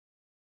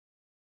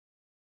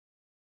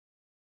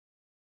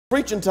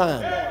Preaching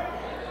time.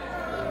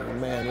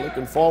 Amen.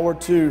 Looking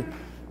forward to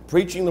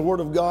preaching the Word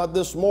of God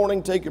this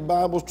morning. Take your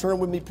Bibles, turn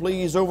with me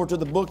please over to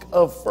the book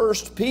of 1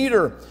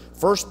 Peter.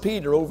 1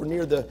 Peter over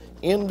near the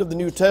end of the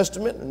New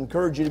Testament. I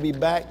encourage you to be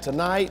back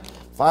tonight.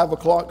 5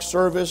 o'clock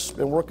service.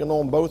 Been working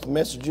on both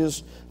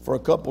messages for a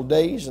couple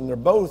days, and they're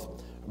both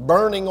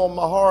burning on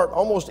my heart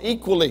almost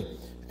equally.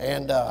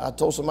 And I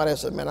told somebody, I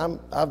said, man,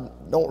 I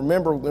don't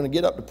remember going to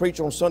get up to preach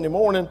on Sunday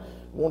morning.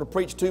 I want to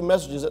preach two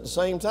messages at the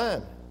same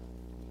time.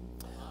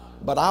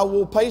 But I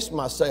will pace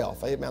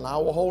myself. Amen. I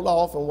will hold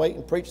off and wait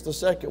and preach the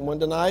second one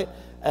tonight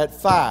at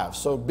 5.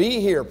 So be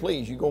here,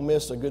 please. You're going to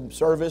miss a good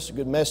service, a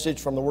good message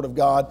from the Word of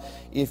God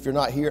if you're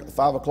not here at the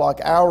 5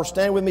 o'clock hour.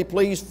 Stand with me,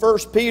 please. 1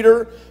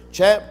 Peter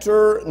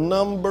chapter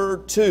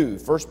number 2.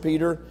 1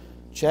 Peter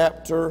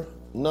chapter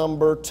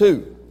number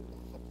 2.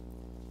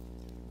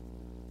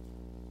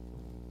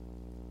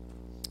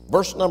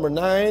 Verse number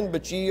 9,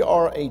 but ye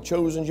are a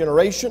chosen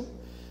generation,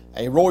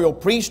 a royal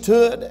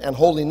priesthood, and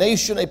holy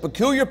nation, a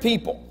peculiar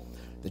people,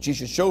 that ye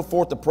should show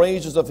forth the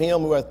praises of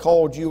him who hath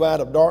called you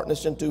out of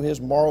darkness into his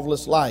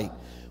marvelous light,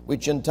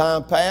 which in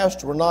time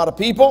past were not a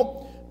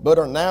people, but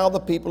are now the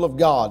people of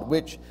God,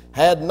 which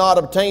had not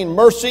obtained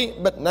mercy,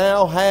 but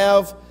now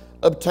have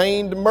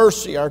obtained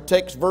mercy. Our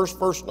text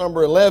verse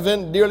number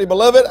 11, dearly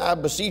beloved, I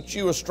beseech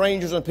you as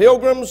strangers and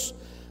pilgrims,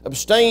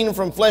 abstain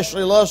from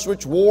fleshly lusts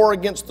which war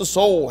against the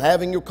soul,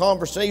 having your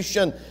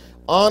conversation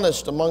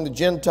honest among the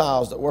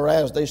Gentiles, that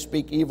whereas they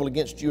speak evil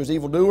against you as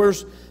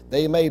evildoers,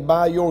 they may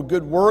by your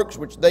good works,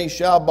 which they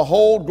shall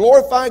behold,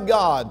 glorify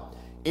God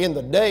in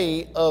the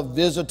day of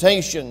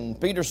visitation.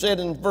 Peter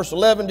said in verse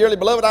 11, dearly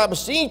beloved, I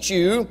beseech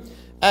you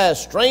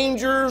as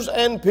strangers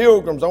and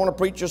pilgrims. I want to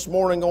preach this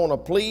morning on a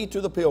plea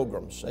to the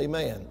pilgrims.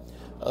 Amen.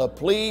 A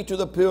plea to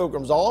the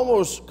pilgrims. I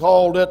almost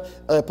called it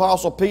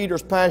Apostle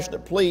Peter's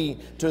passionate plea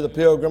to the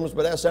pilgrims,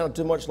 but that sounded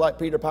too much like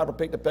Peter Piper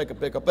picked a peck of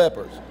pickled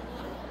peppers.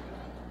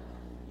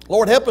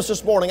 Lord, help us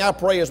this morning, I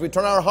pray, as we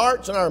turn our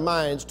hearts and our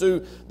minds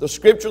to the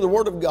Scripture, the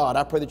Word of God.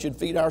 I pray that you'd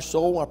feed our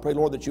soul. I pray,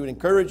 Lord, that you would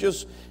encourage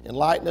us,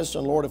 enlighten us,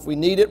 and Lord, if we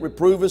need it,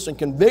 reprove us and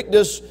convict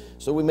us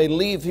so we may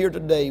leave here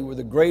today with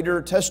a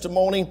greater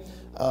testimony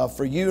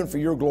for you and for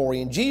your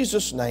glory. In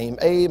Jesus' name,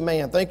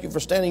 amen. Thank you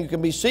for standing. You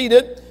can be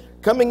seated.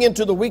 Coming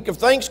into the week of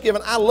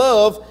Thanksgiving, I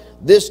love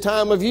this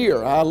time of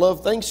year. I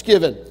love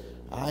Thanksgiving.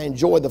 I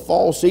enjoy the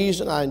fall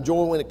season. I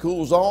enjoy when it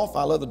cools off.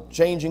 I love the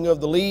changing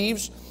of the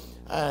leaves.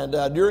 And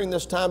during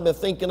this time, I've been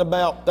thinking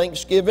about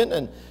Thanksgiving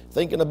and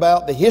thinking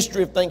about the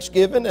history of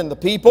Thanksgiving and the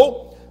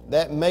people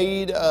that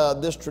made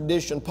this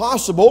tradition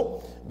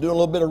possible. Doing a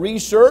little bit of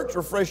research,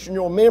 refreshing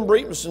your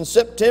memory. It was in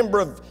September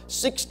of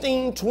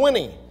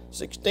 1620.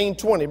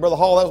 1620. Brother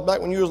Hall, that was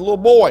back when you was a little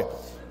boy.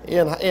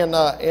 A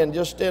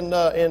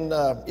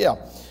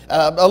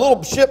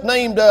little ship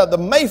named the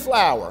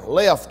Mayflower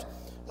left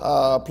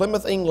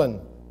Plymouth, England,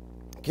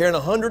 carrying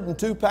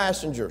 102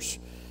 passengers.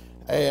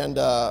 And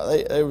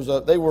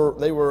they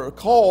were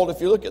called, if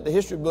you look at the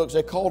history books,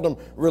 they called them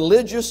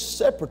religious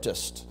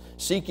separatists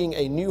seeking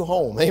a new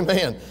home,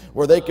 amen,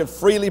 where they could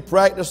freely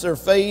practice their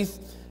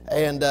faith.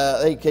 And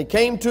they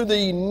came to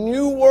the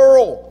New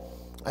World.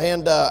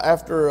 And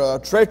after a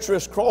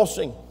treacherous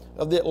crossing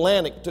of the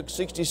Atlantic, it took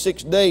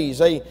 66 days,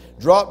 they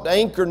dropped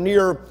anchor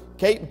near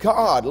Cape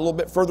Cod, a little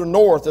bit further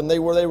north, and they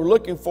were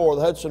looking for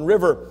the Hudson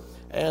River.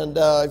 And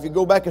if you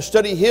go back and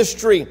study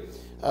history,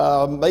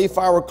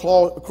 Mayflower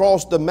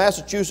crossed the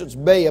Massachusetts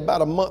Bay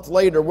about a month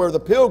later, where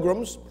the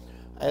Pilgrims,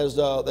 as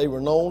they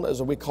were known,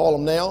 as we call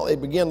them now, they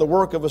began the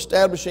work of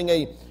establishing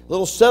a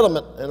little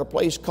settlement in a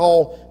place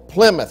called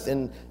Plymouth.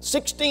 In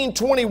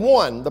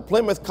 1621, the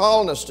Plymouth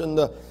colonists and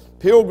the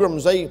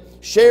Pilgrims, they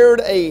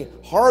shared a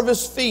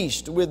harvest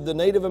feast with the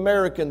Native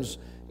Americans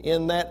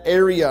in that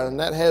area, and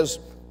that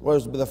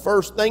was the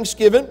first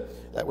Thanksgiving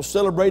that was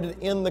celebrated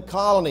in the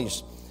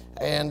colonies.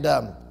 And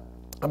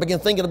I began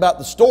thinking about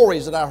the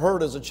stories that I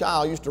heard as a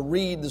child. I used to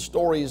read the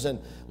stories and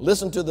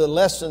listen to the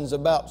lessons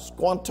about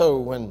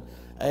Squanto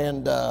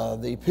and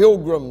the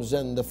Pilgrims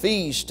and the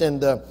feast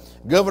and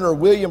Governor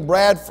William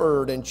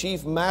Bradford and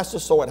Chief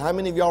Massasoit. How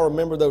many of y'all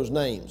remember those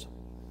names?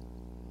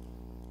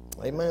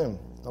 Amen.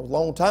 That was a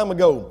long time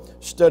ago,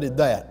 studied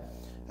that.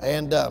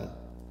 And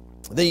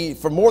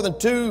for more than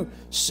 2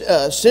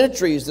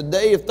 centuries, the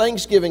day of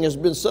Thanksgiving has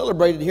been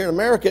celebrated here in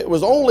America. It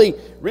was only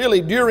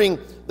really during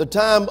the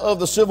time of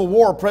the Civil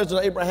War,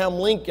 President Abraham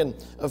Lincoln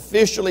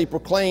officially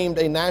proclaimed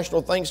a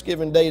National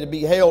Thanksgiving Day to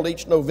be held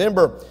each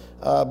November.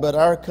 But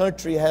our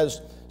country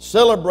has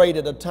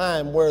celebrated a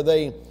time where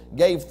they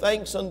gave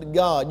thanks unto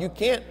God. You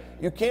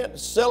can't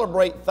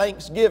celebrate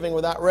Thanksgiving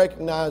without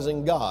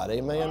recognizing God.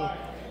 Amen.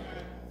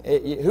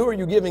 Who are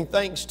you giving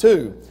thanks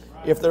to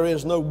if there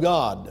is no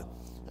God?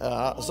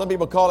 Some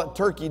people call it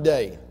Turkey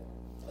Day.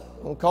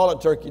 I don't call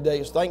it Turkey Day.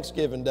 It's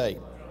Thanksgiving Day.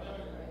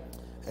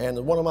 And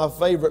it's one of my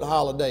favorite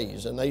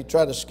holidays. And they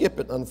try to skip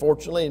it,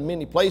 unfortunately, in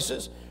many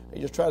places.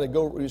 They just try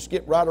to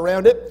skip right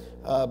around it.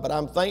 But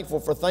I'm thankful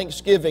for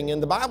Thanksgiving.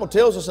 And the Bible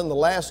tells us in the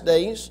last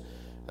days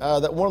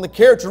that one of the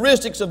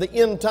characteristics of the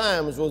end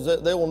times was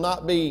that there will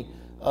not be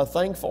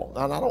thankful.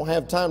 And I don't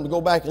have time to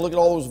go back and look at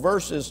all those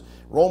verses.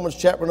 Romans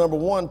chapter number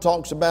 1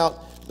 talks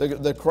about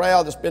the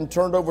crowd that's been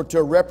turned over to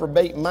a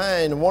reprobate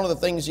mind. And one of the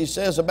things he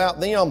says about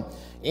them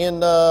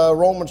in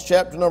Romans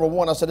chapter number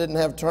 1, I said I didn't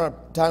have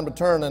time to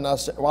turn, and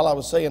while I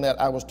was saying that,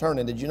 I was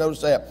turning. Did you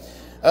notice that?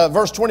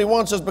 Verse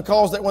 21 says,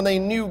 because that when they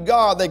knew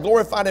God, they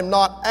glorified Him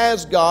not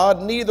as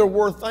God, neither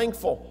were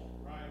thankful.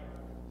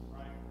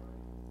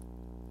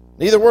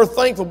 Neither were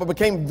thankful, but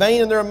became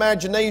vain in their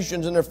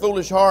imaginations, and their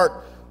foolish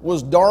heart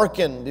was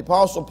darkened. The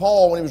Apostle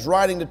Paul, when he was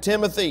writing to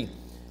Timothy,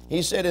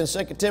 he said in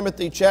 2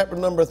 Timothy chapter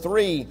number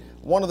 3,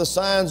 one of the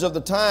signs of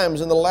the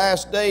times in the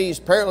last days,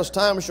 perilous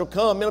times shall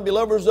come. Men will be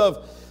lovers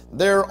of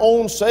their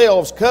own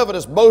selves,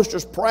 covetous,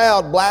 boasters,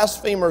 proud,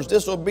 blasphemers,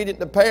 disobedient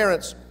to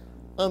parents,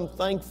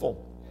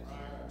 unthankful.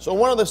 So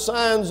one of the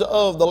signs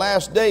of the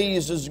last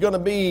days is going to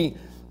be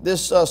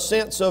this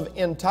sense of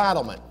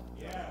entitlement.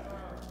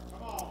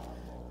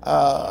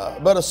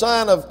 But a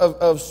sign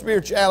of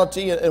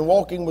spirituality and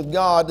walking with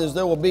God is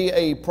there will be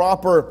a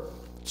proper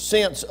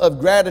sense of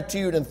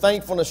gratitude and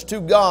thankfulness to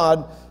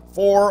God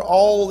for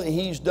all that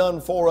He's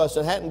done for us.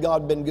 And hadn't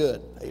God been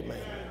good?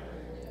 Amen.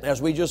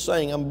 As we just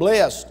sang, I'm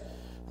blessed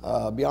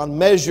beyond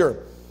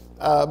measure.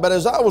 But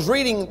as I was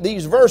reading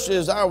these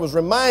verses, I was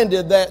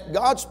reminded that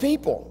God's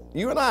people,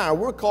 you and I,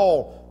 we're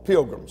called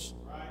pilgrims.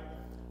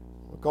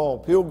 We're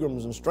called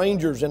pilgrims and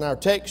strangers in our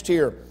text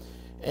here.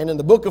 And in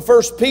the book of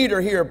 1 Peter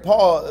here,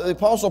 the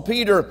Apostle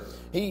Peter,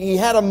 he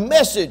had a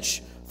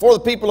message for the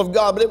people of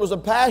God, but it was a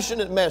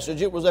passionate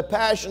message. It was a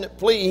passionate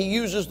plea. He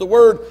uses the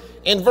word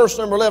in verse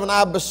number 11,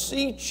 I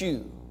beseech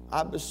you.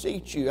 I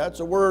beseech you. That's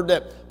a word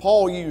that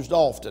Paul used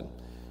often.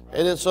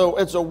 And it's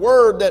a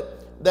word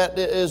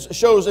that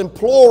shows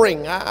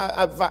imploring.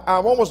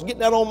 I'm almost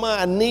getting out on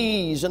my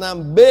knees, and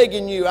I'm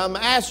begging you. I'm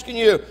asking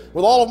you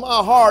with all of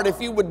my heart if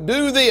you would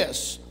do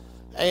this.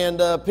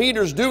 And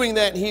Peter's doing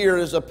that here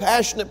as a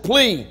passionate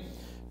plea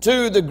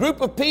to the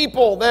group of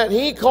people that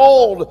he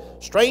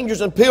called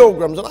strangers and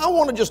pilgrims. And I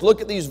want to just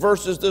look at these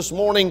verses this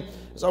morning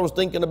as I was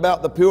thinking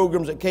about the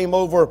pilgrims that came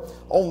over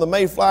on the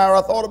Mayflower.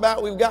 I thought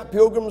about we've got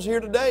pilgrims here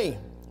today.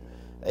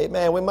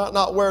 Amen. We might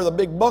not wear the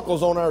big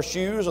buckles on our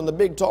shoes and the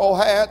big tall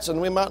hats, and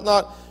we might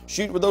not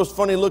shoot with those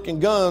funny looking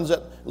guns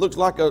that looks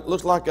like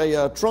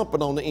a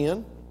trumpet on the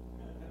end.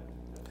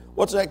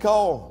 What's that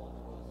called?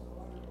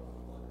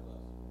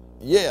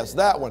 Yes,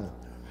 that one.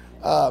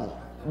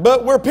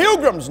 But we're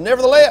pilgrims,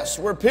 nevertheless.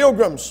 We're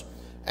pilgrims.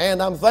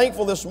 And I'm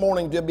thankful this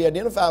morning to be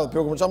identified with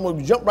pilgrims. I'm going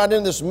to jump right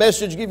into this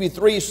message, give you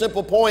 3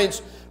 simple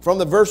points from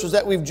the verses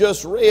that we've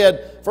just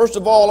read. First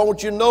of all, I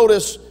want you to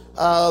notice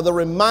the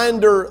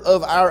reminder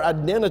of our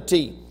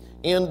identity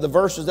in the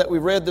verses that we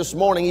read this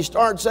morning. He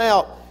starts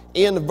out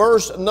in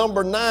verse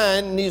number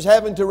 9, and he's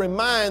having to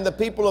remind the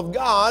people of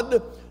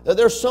God that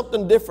there's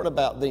something different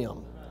about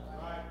them.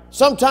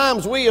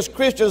 Sometimes we as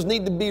Christians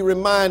need to be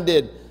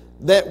reminded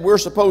that we're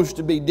supposed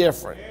to be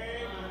different.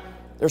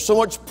 There's so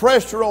much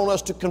pressure on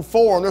us to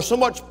conform. There's so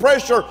much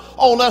pressure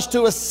on us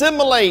to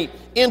assimilate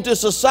into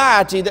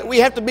society that we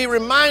have to be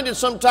reminded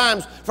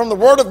sometimes from the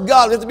Word of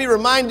God. We have to be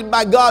reminded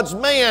by God's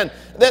man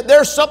that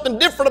there's something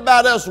different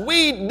about us.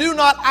 We do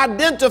not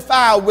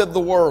identify with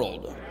the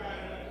world.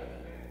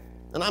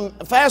 And I'm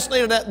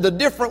fascinated at the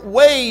different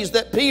ways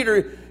that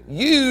Peter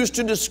used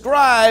to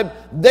describe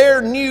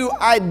their new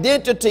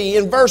identity.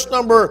 In verse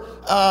number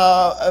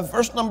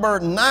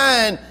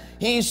 9,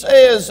 he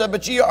says,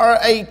 but ye are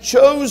a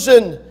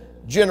chosen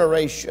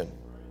generation.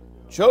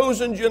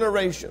 Chosen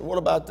generation. What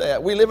about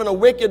that? We live in a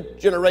wicked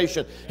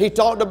generation. He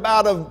talked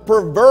about a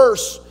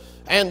perverse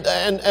and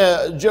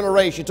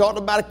generation. He talked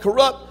about a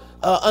corrupt,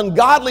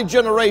 ungodly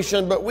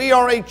generation, but we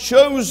are a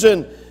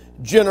chosen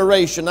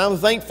generation. I'm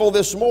thankful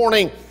this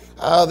morning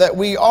that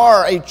we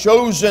are a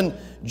chosen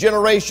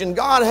generation.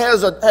 God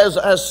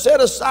has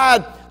set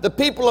aside the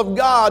people of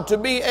God to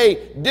be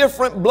a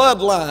different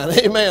bloodline,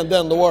 amen,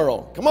 than the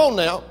world. Come on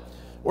now.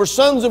 We're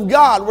sons of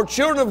God. We're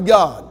children of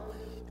God.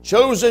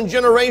 Chosen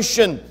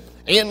generation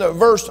in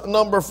verse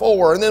number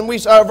 4. And then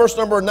verse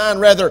number 9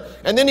 rather.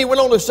 And then he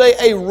went on to say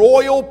a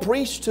royal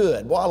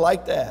priesthood. Well, I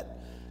like that.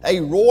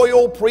 A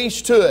royal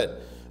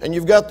priesthood. And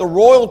you've got the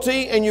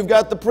royalty and you've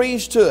got the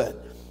priesthood.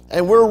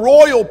 And we're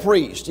royal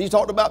priests. He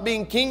talked about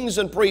being kings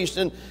and priests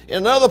in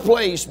another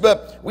place.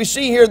 But we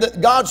see here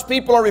that God's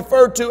people are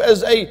referred to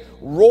as a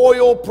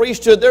royal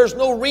priesthood. There's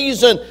no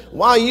reason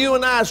why you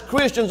and I as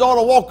Christians ought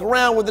to walk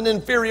around with an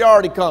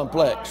inferiority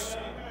complex.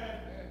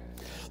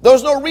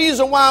 There's no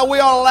reason why we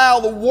ought to allow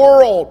the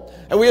world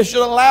and we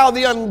should allow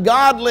the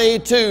ungodly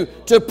to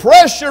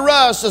pressure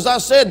us, as I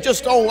said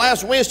just on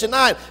last Wednesday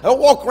night.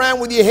 Don't walk around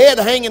with your head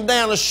hanging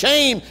down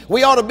ashamed.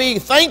 We ought to be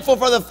thankful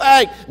for the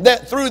fact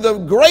that through the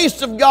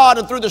grace of God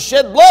and through the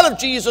shed blood of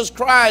Jesus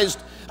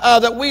Christ,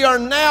 that we are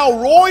now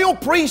royal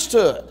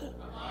priesthood.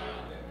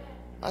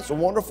 That's a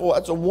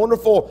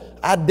wonderful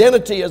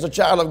identity as a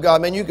child of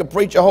God. Man, you can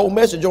preach a whole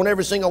message on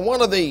every single one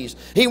of these.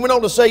 He went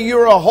on to say,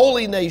 you're a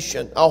holy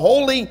nation. A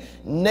holy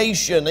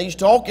nation. He's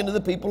talking to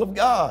the people of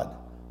God.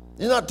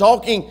 He's not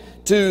talking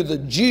to the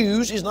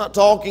Jews. He's not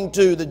talking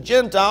to the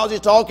Gentiles. He's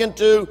talking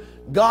to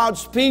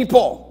God's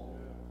people.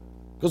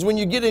 Because when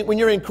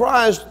you're in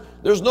Christ,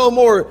 there's no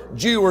more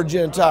Jew or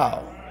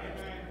Gentile.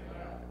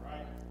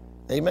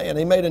 Amen.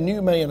 He made a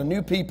new man, a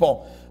new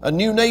people, a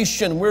new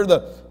nation. We're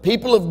the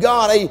people of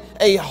God,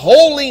 a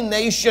holy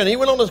nation. He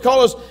went on to call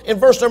us in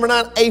verse number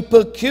 9, a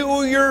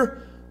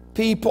peculiar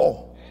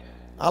people.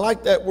 I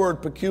like that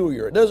word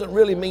peculiar. It doesn't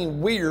really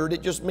mean weird.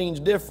 It just means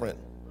different.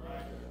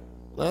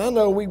 Now, I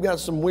know we've got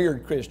some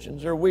weird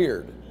Christians. They're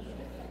weird.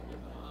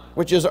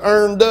 Which has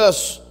earned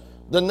us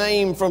the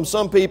name from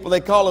some people. They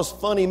call us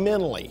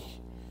fundamentally.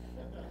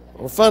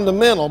 We're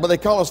fundamental, but they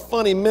call us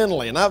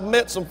fundamentally. And I've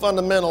met some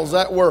fundamentals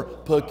that were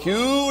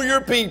peculiar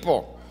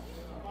people.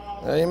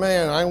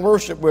 Amen. I can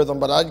worship with them,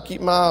 but I keep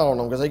my eye on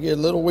them because they get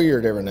a little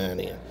weird every now and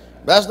then.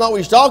 But that's not what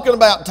he's talking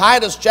about.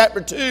 Titus chapter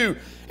 2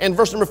 and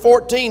verse number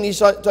 14, he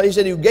said,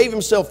 He gave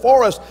Himself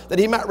for us that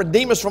He might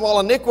redeem us from all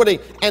iniquity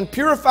and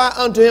purify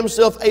unto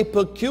Himself a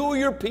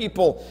peculiar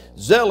people,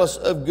 zealous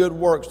of good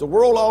works. The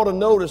world ought to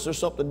notice there's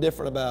something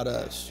different about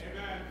us.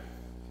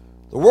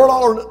 The world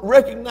ought to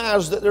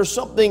recognize that there's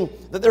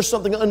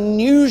something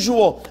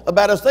unusual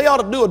about us. They ought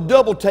to do a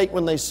double take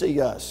when they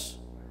see us.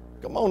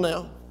 Come on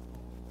now.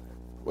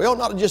 We ought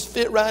not to just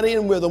fit right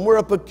in with them. We're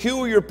a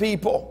peculiar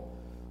people.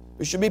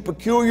 We should be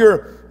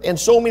peculiar in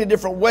so many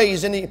different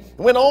ways. And he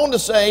went on to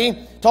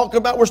say,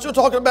 we're still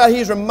talking about,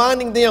 he's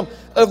reminding them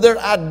of their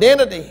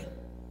identity.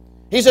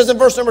 He says in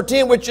verse number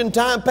 10, which in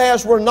time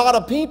past were not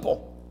a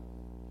people,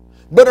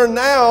 but are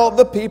now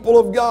the people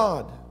of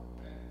God.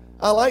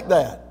 I like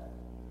that.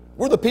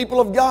 We're the people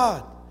of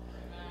God.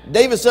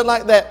 David said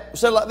like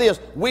this,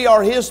 we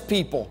are His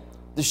people,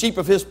 the sheep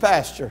of His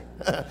pasture.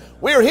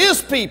 We are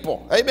His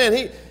people.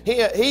 Amen.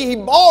 He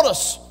bought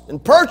us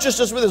and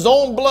purchased us with His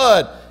own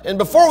blood. And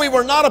before we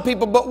were not a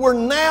people, but we're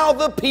now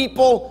the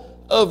people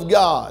of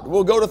God.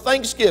 We'll go to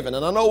Thanksgiving,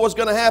 and I know what's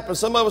going to happen.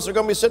 Some of us are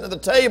going to be sitting at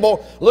the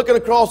table, looking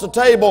across the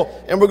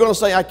table, and we're going to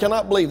say, I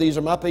cannot believe these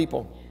are my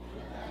people.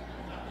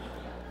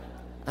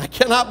 I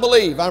cannot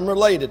believe I'm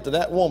related to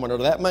that woman or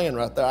to that man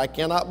right there. I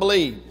cannot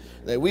believe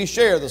that we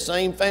share the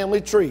same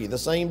family tree, the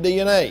same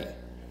DNA.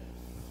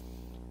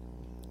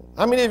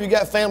 How many of you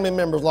got family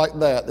members like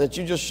that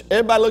you just,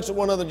 everybody looks at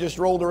one another and just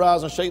roll their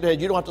eyes and shake their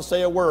head. You don't have to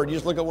say a word. You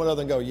just look at one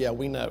another and go, yeah,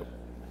 we know.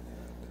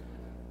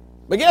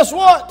 But guess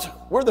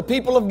what? We're the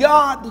people of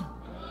God.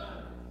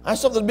 That's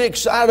something to be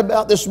excited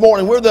about this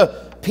morning. We're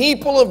the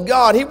people of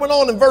God. He went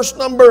on in verse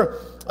number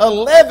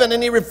 11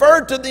 and he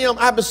referred to them,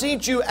 I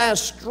beseech you,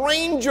 as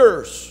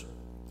strangers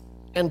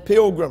and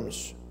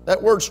pilgrims.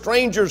 That word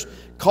strangers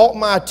caught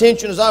my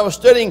attention as I was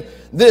studying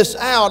this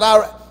out.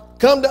 I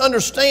come to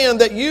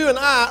understand that you and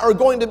I are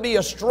going to be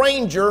a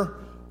stranger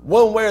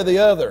one way or the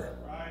other.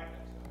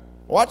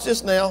 Watch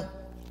this now.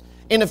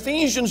 In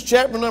Ephesians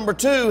chapter number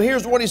 2,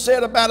 here's what he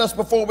said about us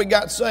before we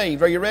got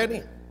saved. Are you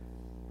ready?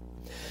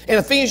 In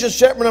Ephesians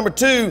chapter number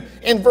 2,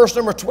 in verse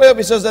number 12,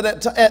 he says that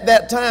at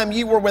that time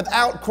you were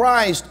without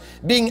Christ,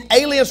 being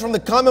aliens from the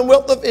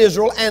commonwealth of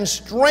Israel and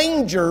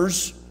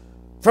strangers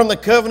from the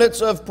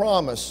covenants of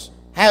promise,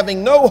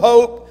 having no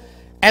hope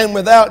and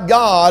without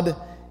God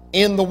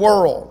in the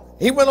world.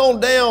 He went on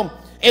down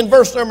in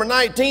verse number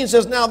 19,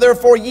 says, now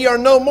therefore ye are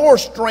no more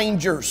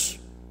strangers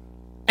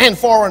and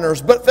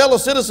foreigners, but fellow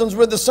citizens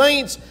with the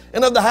saints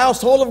and of the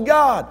household of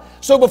God.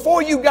 So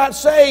before you got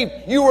saved,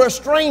 you were a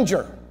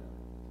stranger.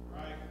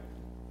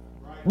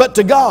 But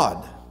to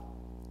God.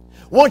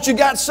 Once you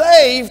got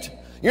saved,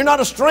 you're not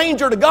a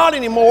stranger to God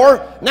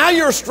anymore. Now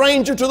you're a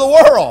stranger to the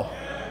world.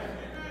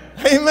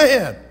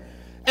 Amen.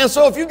 And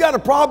so if you've got a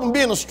problem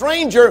being a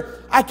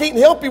stranger, I can't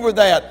help you with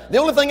that. The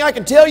only thing I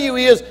can tell you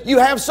is you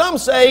have some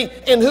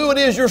say in who it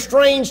is you're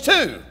strange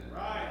to.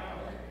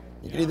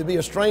 You can either be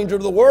a stranger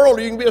to the world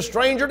or you can be a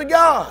stranger to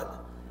God.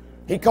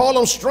 He called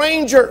them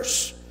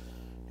strangers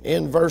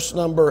in verse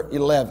number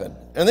 11.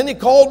 And then he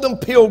called them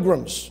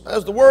pilgrims.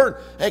 That's the word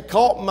that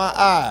caught my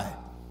eye.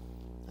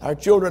 Our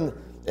children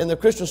in the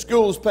Christian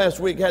school this past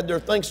week had their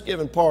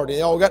Thanksgiving party.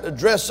 They all got to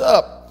dress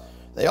up.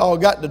 They all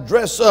got to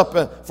dress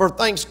up for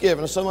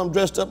Thanksgiving. Some of them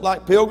dressed up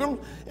like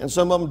pilgrims, and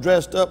some of them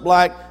dressed up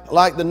like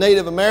the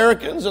Native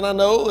Americans. And I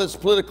know it's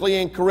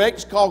politically incorrect.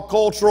 It's called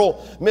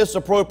cultural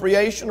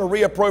misappropriation or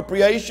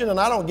reappropriation, and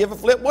I don't give a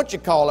flip what you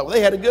call it. Well,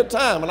 they had a good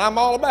time, and I'm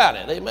all about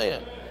it.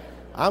 Amen.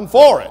 I'm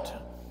for it.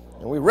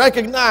 And we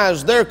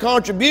recognize their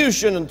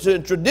contribution to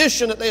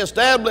tradition that they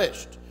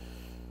established.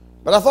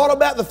 But I thought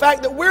about the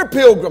fact that we're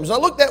pilgrims. I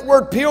looked that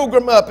word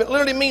pilgrim up. It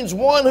literally means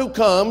one who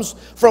comes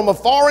from a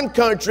foreign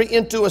country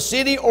into a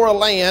city or a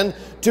land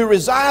to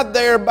reside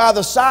there by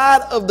the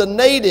side of the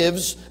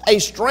natives, a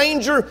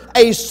stranger,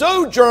 a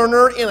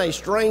sojourner in a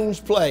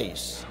strange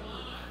place.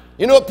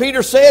 You know what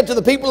Peter said to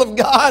the people of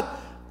God?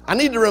 I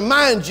need to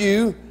remind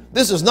you,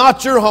 this is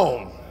not your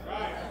home.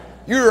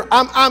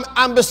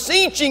 I'm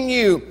beseeching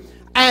you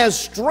as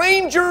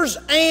strangers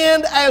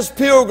and as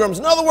pilgrims.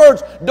 In other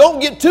words,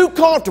 don't get too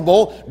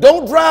comfortable.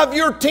 Don't drive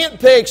your tent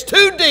pegs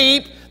too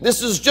deep.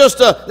 This is just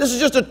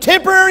a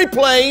temporary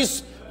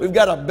place. We've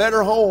got a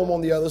better home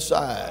on the other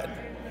side.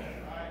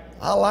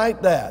 I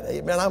like that.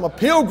 Amen. I'm a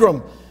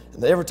pilgrim.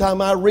 And every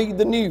time I read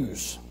the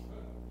news,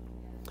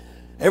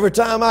 Every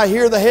time I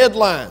hear the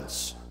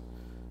headlines,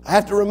 I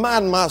have to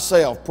remind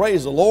myself,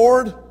 praise the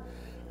Lord,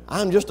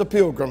 I'm just a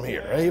pilgrim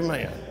here.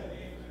 Amen.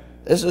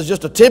 This is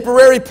just a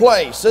temporary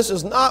place. This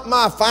is not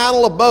my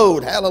final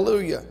abode.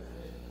 Hallelujah.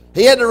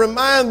 He had to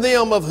remind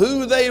them of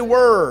who they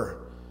were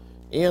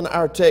in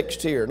our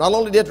text here. Not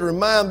only did he have to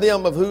remind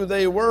them of who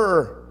they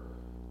were,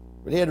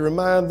 but he had to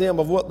remind them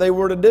of what they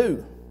were to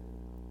do.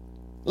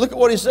 Look at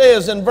what he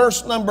says in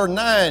verse number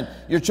 9.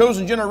 Your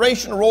chosen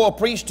generation, a royal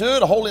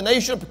priesthood, a holy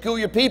nation, a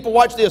peculiar people.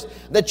 Watch this.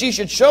 That ye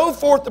should show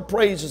forth the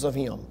praises of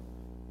him.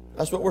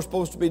 That's what we're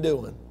supposed to be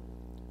doing.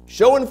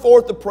 Showing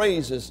forth the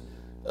praises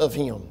of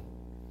him.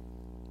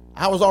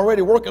 I was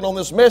already working on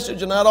this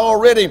message, and I'd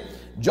already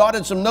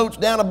jotted some notes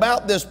down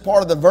about this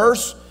part of the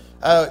verse.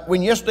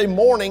 When yesterday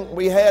morning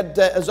we had,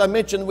 as I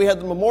mentioned, we had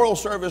the memorial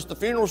service, the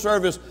funeral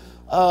service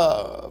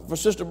for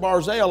Sister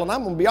Barzell. And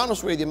I'm going to be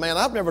honest with you, man,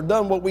 I've never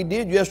done what we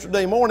did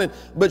yesterday morning,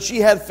 but she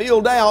had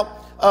filled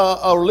out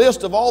a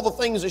list of all the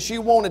things that she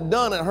wanted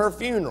done at her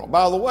funeral.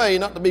 By the way,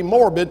 not to be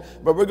morbid,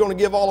 but we're going to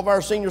give all of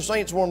our senior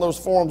saints one of those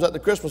forms at the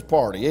Christmas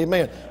party.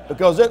 Amen.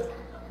 Because it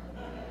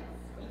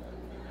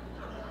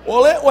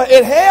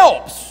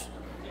helps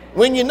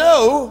when you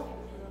know.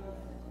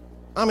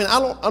 I mean,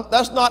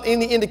 that's not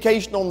any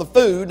indication on the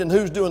food and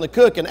who's doing the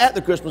cooking at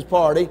the Christmas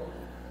party.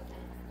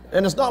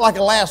 And it's not like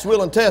a last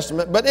will and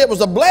testament, but it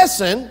was a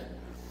blessing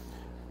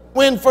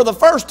when for the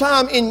first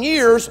time in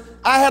years,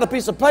 I had a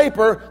piece of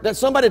paper that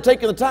somebody had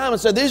taken the time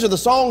and said, these are the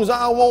songs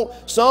I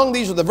want sung,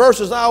 these are the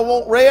verses I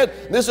want read,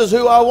 this is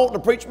who I want to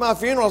preach my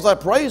funeral. I was like,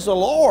 praise the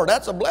Lord,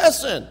 that's a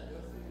blessing.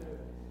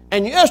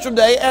 And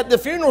yesterday at the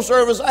funeral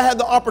service, I had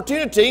the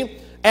opportunity,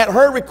 at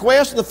her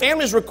request, the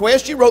family's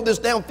request, she wrote this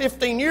down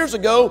 15 years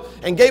ago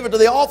and gave it to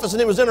the office,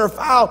 and it was in her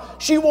file.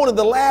 She wanted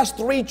the last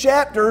 3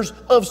 chapters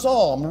of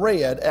Psalm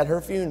read at her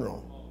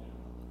funeral.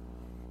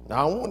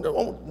 Now,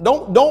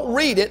 don't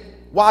read it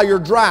while you're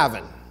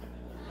driving,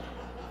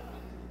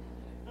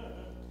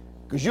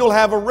 because you'll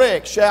have a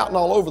wreck shouting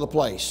all over the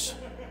place.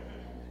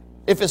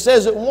 If it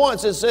says it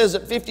once, it says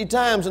it 50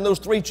 times in those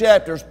 3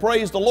 chapters.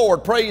 Praise the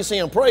Lord, praise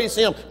Him, praise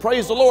Him,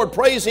 praise the Lord,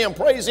 praise Him,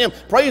 praise Him,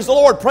 praise the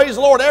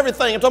Lord,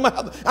 everything. It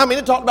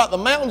talked about the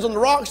mountains and the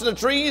rocks and the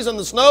trees and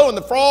the snow and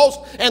the frost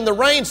and the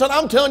rain. So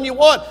I'm telling you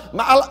what,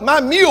 my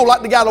mule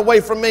like to got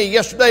away from me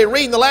yesterday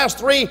reading the last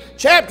 3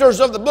 chapters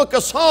of the book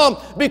of Psalm,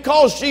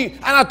 because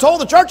and I told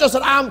the church, I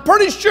said, I'm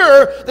pretty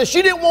sure that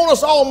she didn't want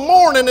us all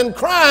mourning and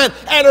crying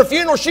at her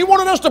funeral. She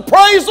wanted us to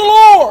praise the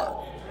Lord.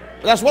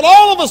 That's what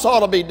all of us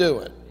ought to be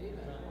doing.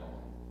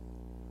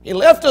 He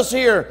left us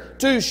here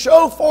to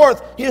show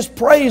forth His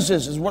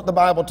praises, is what the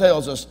Bible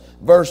tells us,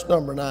 verse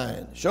number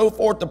 9. Show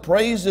forth the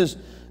praises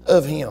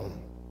of Him.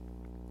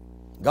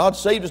 God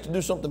saved us to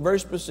do something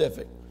very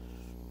specific.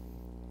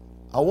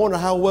 I wonder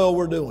how well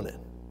we're doing it.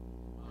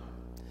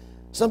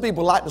 Some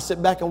people like to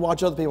sit back and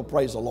watch other people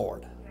praise the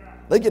Lord.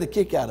 They get a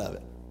kick out of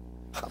it.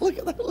 Look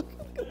at that.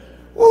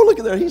 Whoa, look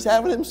at there. He's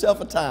having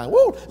himself a time.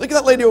 Whoa, look at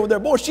that lady over there.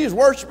 Boy, she's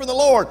worshiping the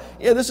Lord.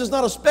 Yeah, this is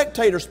not a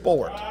spectator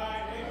sport.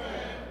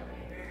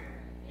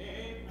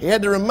 He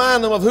had to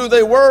remind them of who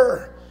they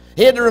were.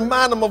 He had to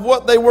remind them of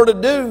what they were to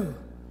do.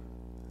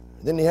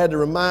 Then he had to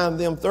remind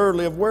them,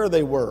 thirdly, of where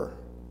they were.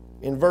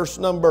 In verse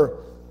number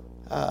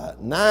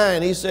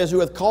 9, he says, who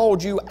hath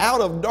called you out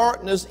of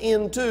darkness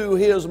into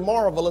His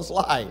marvelous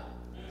light.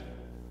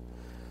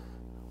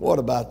 What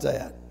about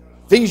that?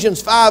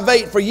 Ephesians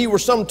 5:8, for ye were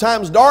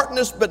sometimes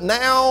darkness, but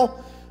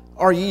now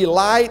are ye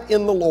light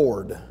in the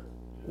Lord.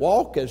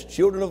 Walk as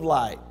children of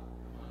light.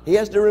 He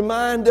has to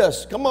remind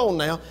us. Come on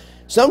now.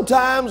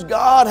 Sometimes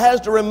God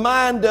has to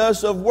remind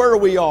us of where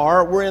we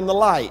are. We're in the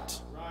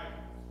light.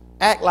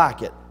 Act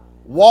like it.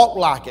 Walk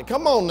like it.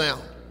 Come on now.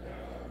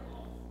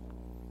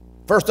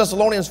 1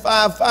 Thessalonians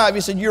 5:5, he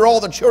said, you're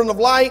all the children of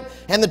light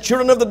and the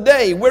children of the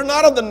day. We're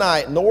not of the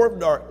night, nor of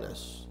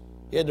darkness.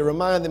 He had to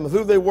remind them of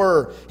who they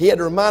were. He had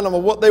to remind them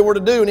of what they were to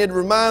do. And he had to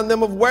remind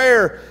them of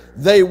where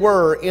they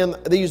were in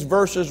these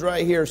verses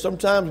right here.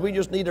 Sometimes we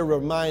just need a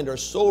reminder, a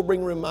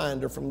sobering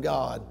reminder from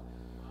God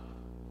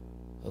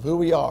of who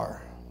we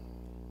are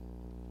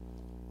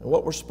and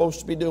what we're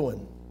supposed to be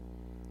doing.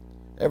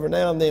 Every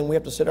now and then we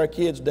have to sit our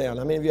kids down.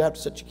 How many of you have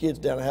to sit your kids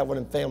down and have one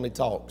of them family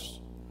talks?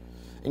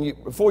 And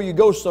before you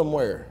go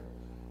somewhere,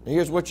 and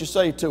here's what you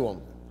say to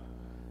them.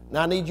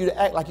 Now I need you to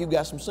act like you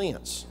got some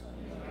sense.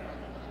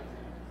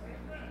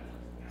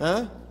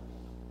 Huh?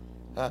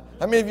 How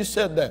many of you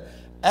said that?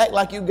 Act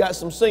like you got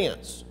some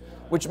sense.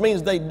 Which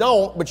means they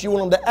don't, but you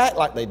want them to act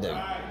like they do.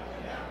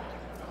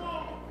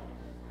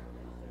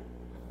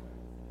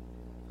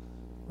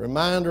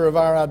 Reminder of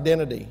our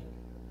identity.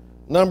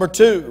 Number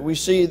 2, we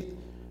see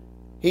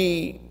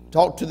he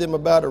talked to them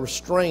about a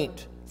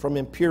restraint from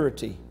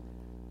impurity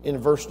in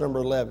verse number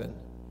 11.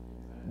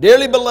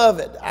 Dearly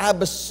beloved, I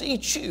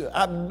beseech you,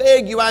 I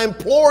beg you, I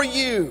implore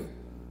you,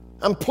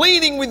 I'm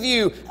pleading with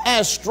you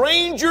as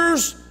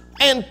strangers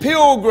and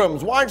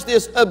pilgrims. Watch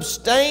this.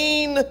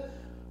 Abstain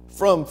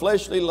from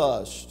fleshly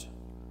lust,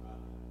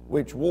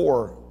 which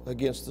war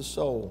against the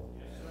soul.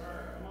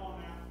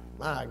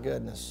 My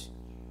goodness.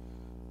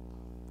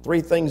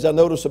 Three things I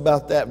notice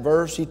about that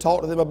verse. He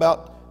talked to them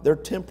about their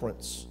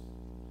temperance.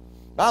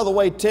 By the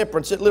way,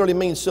 temperance, it literally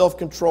means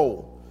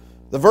self-control.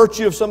 The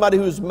virtue of somebody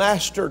who's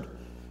mastered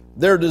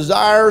their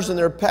desires and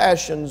their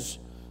passions,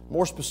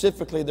 more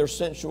specifically their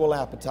sensual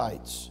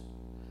appetites.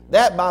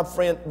 That, my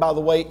friend, by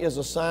the way, is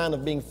a sign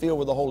of being filled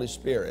with the Holy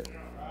Spirit.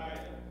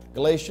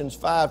 Galatians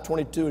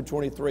 5:22 and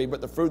 23. But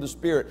the fruit of the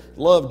Spirit,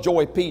 love,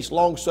 joy, peace,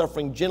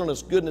 long-suffering,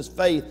 gentleness, goodness,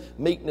 faith,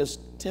 meekness,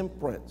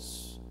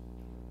 temperance.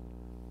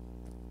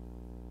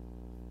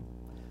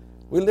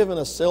 We live in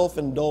a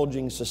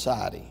self-indulging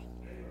society.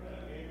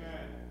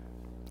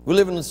 We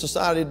live in a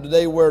society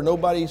today where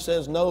nobody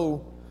says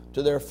no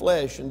to their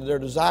flesh and to their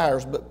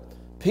desires. But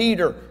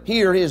Peter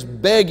here is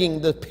begging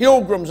the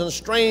pilgrims and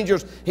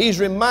strangers. He's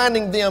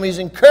reminding them, he's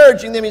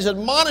encouraging them, he's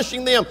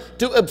admonishing them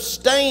to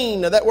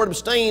abstain. Now that word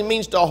abstain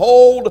means to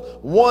hold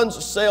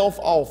one's self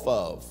off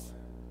of.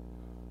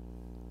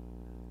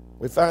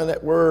 We find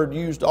that word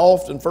used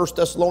often in 1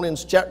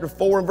 Thessalonians chapter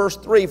 4 and verse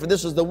 3. For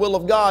this is the will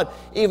of God,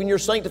 even your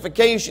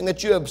sanctification,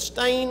 that you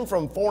abstain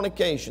from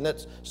fornication.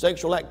 That's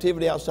sexual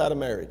activity outside of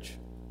marriage.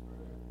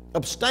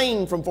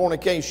 Abstain from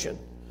fornication.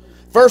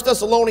 1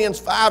 Thessalonians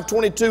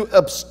 5:22,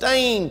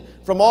 abstain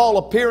from all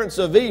appearance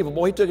of evil.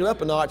 Boy, he took it up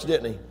a notch,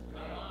 didn't he?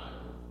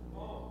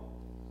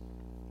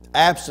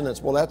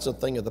 Abstinence, well, that's a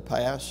thing of the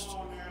past.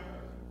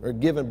 They're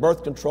giving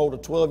birth control to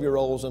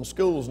 12-year-olds in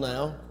schools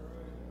now.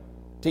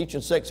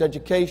 Teaching sex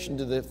education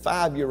to the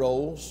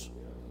 5-year-olds.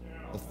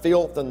 The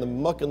filth and the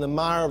muck and the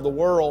mire of the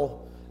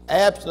world.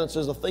 Abstinence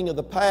is a thing of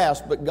the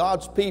past, but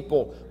God's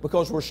people,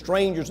 because we're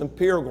strangers and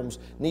pilgrims,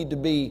 need to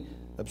be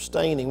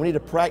abstaining. We need to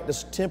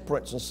practice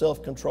temperance and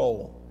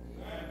self-control.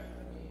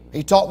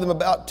 He taught them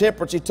about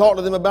temperance. He talked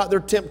to them about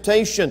their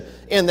temptation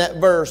in that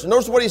verse. And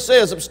notice what he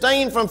says,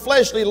 abstain from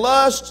fleshly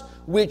lusts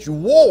which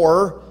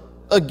war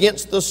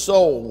against the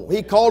soul.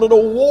 He called it a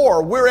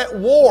war. We're at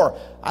war.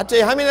 I tell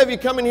you, how many of you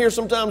come in here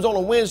sometimes on a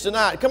Wednesday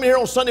night, come in here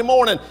on Sunday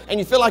morning, and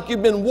you feel like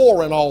you've been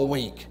warring all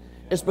week?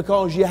 It's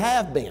because you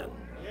have been.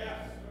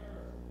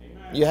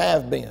 You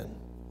have been.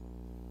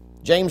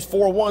 James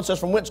 4:1 says,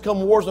 from whence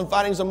come wars and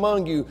fightings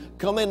among you?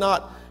 Come they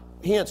not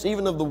hence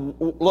even of the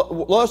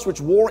lust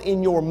which war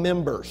in your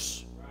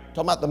members.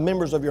 Talking about the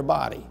members of your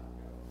body.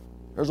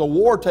 There's a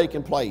war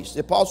taking place.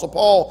 The Apostle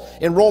Paul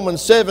in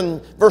Romans 7,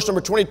 verse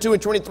number 22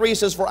 and 23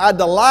 says, for I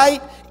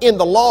delight in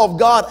the law of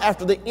God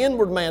after the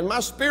inward man, my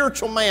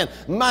spiritual man,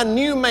 my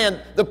new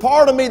man, the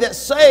part of me that's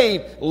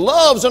saved,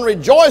 loves and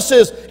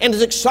rejoices and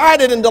is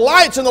excited and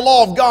delights in the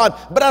law of God.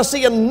 But I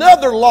see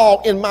another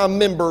law in my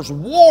members,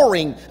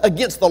 warring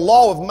against the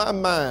law of my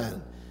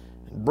mind,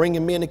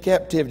 bringing me into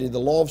captivity, the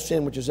law of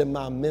sin which is in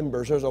my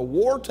members. There's a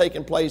war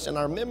taking place in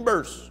our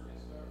members.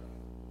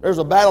 There's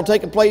a battle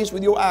taking place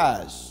with your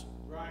eyes.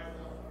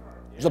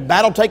 There's a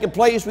battle taking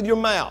place with your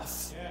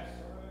mouth.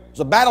 There's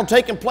a battle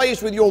taking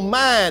place with your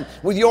mind,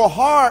 with your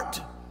heart,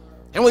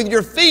 and with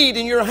your feet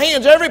and your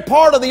hands. Every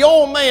part of the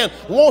old man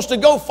wants to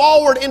go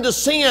forward into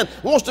sin,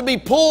 wants to be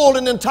pulled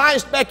and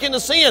enticed back into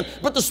sin.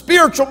 But the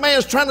spiritual man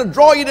is trying to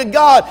draw you to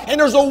God,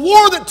 and there's a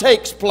war that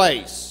takes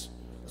place.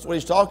 That's what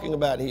he's talking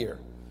about here.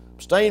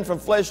 Abstain from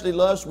fleshly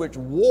lusts which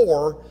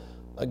war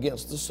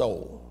against the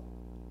soul.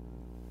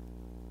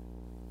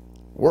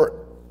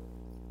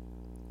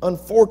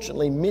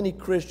 Unfortunately, many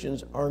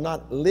Christians are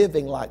not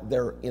living like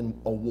they're in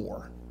a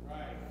war,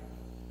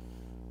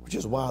 which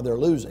is why they're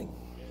losing.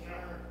 He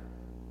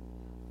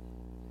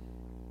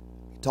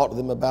talked to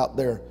them about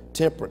their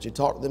temperance. He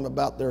talked to them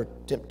about their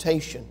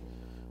temptation.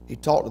 He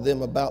talked to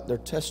them about their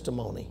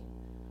testimony.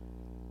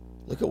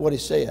 Look at what he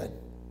said.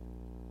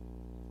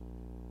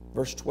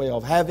 Verse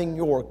 12, having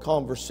your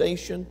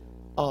conversation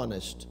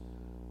honest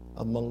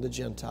among the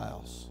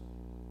Gentiles.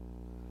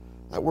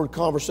 That word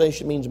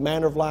conversation means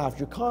manner of life,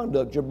 your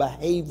conduct, your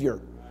behavior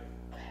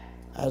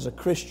as a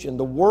Christian.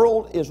 The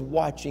world is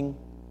watching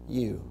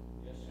you.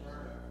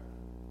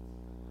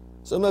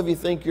 Some of you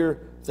think you're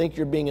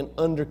being an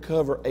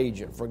undercover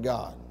agent for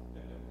God.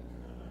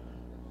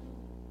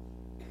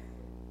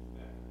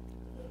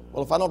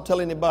 Well, if I don't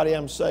tell anybody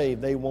I'm saved,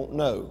 they won't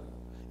know.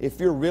 If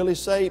you're really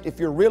saved,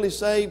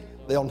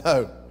 they'll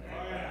know.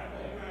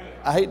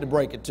 I hate to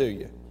break it to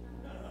you.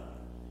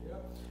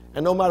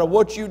 And no matter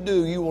what you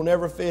do, you will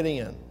never fit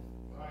in.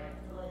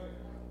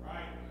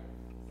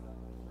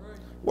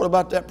 What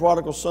about that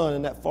prodigal son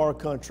in that far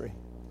country?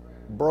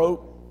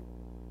 Broke.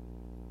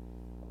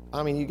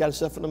 I mean, he got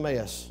himself in a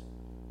mess.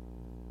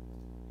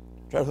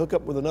 Tried to hook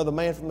up with another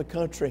man from the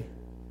country.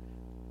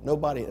 There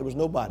was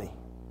nobody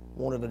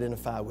wanted to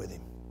identify with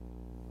him.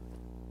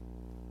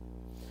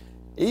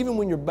 Even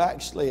when you're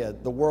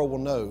backslid, the world will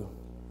know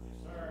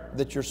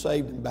that you're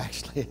saved and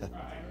backslid.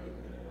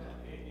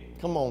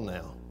 Come on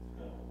now.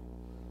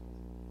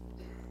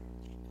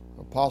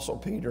 Apostle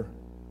Peter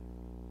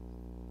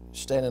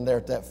standing there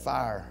at that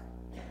fire.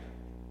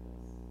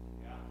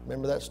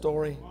 Remember that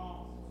story?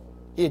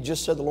 He had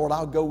just said, the Lord,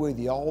 I'll go with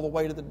you all the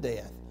way to the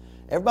death.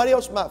 Everybody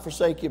else might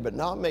forsake you, but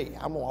not me.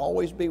 I'm going to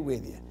always be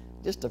with you.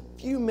 Just a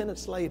few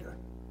minutes later,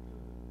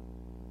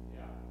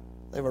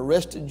 they've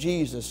arrested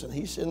Jesus, and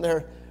he's in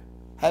there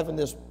having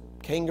this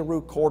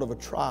kangaroo court of a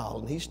trial,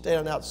 and he's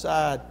standing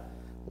outside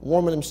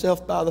warming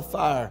himself by the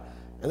fire.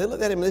 And they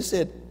looked at him and they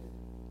said,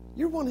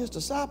 "You're one of his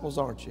disciples,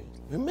 aren't you?"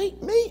 Me?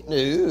 No.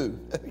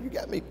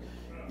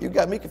 You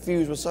got me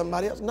confused with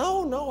somebody else.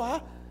 No,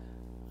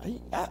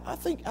 I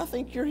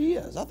think you're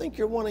his. I think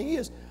you're one of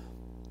his.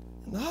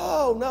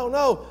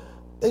 No.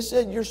 They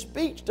said, "Your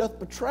speech doth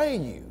betray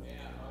you."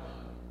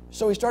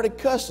 So he started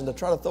cussing to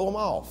try to throw him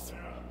off.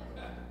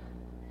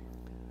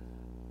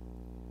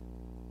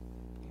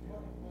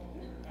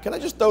 Can I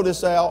just throw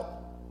this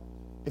out?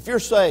 If you're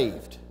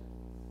saved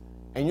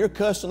and you're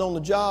cussing on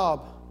the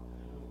job,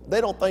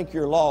 they don't think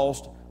you're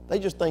lost. They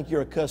just think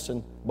you're a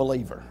cussing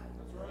believer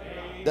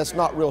that's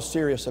not real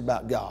serious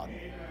about God.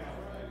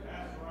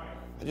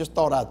 I just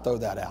thought I'd throw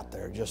that out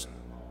there. I'm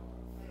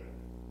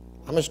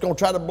just going to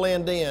try to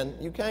blend in.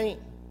 You can't.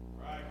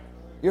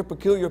 You're a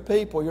peculiar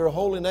people. You're a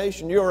holy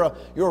nation. You're a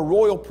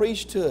royal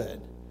priesthood.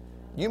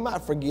 You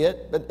might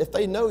forget, but if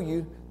they know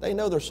you, they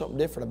know there's something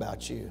different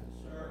about you.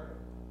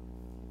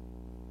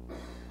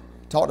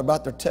 Talked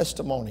about their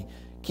testimony.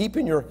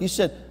 He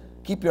said,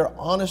 keep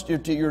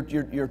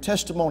your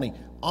testimony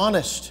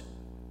honest.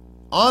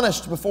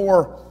 Honest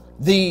before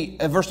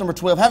verse number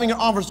 12, having your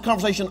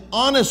conversation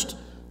honest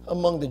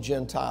among the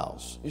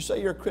Gentiles. You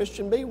say you're a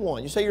Christian, be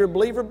one. You say you're a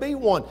believer, be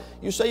one.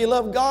 You say you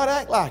love God,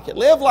 act like it,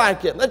 live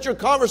like it. Let your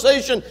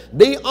conversation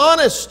be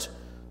honest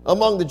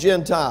among the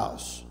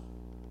Gentiles.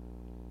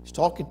 He's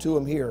talking to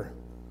them here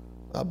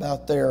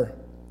about their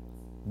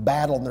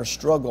battle and their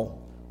struggle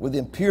with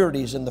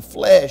impurities in the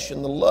flesh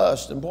and the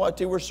lust. And boy, I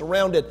tell you, we're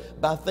surrounded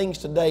by things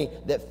today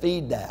that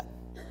feed that.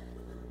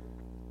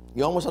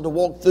 You almost have to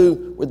walk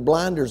through with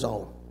blinders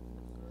on.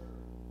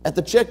 At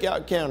the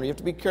checkout counter, you have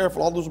to be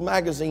careful. All those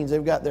magazines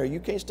they've got there, you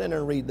can't stand there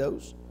and read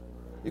those.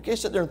 You can't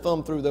sit there and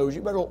thumb through those.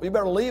 You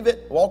better leave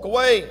it, walk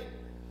away.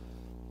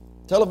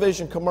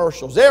 Television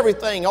commercials,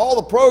 everything, all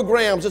the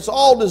programs, it's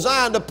all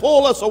designed to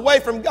pull us away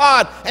from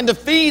God and to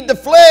feed the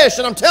flesh.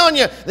 And I'm telling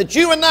you that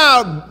you and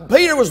I,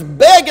 Peter was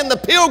begging the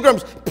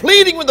pilgrims,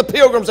 pleading with the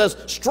pilgrims as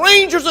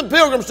strangers and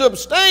pilgrims to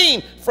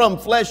abstain from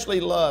fleshly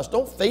lust.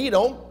 Don't feed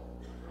them.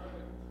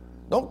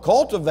 Don't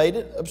cultivate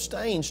it.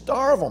 Abstain.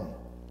 Starve them.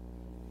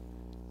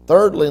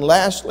 Thirdly and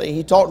lastly,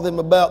 he talked to them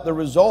about the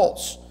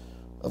results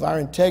of our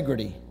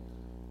integrity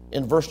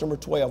in verse number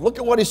 12. Look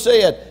at what he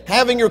said.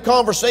 Having your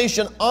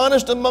conversation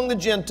honest among the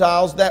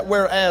Gentiles, that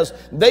whereas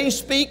they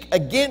speak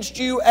against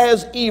you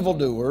as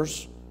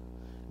evildoers,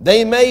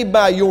 they may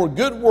by your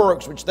good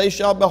works, which they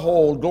shall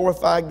behold,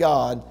 glorify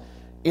God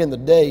in the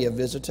day of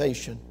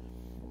visitation.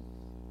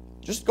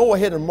 Just go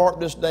ahead and mark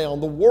this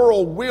down. The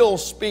world will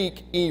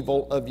speak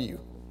evil of you.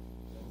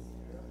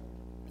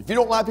 If you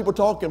don't like people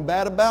talking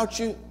bad about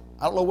you,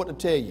 I don't know what to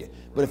tell you.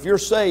 But if you're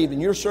saved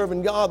and you're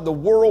serving God, the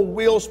world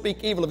will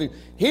speak evil of you.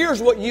 Here's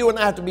what you and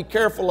I have to be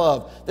careful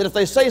of. That if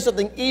they say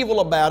something evil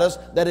about us,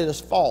 that it is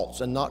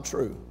false and not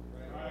true.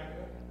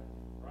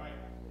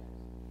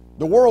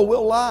 The world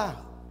will lie.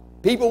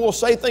 People will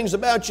say things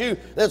about you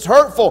that's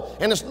hurtful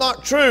and it's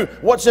not true.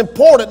 What's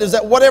important is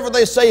that whatever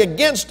they say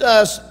against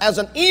us as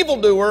an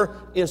evildoer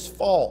is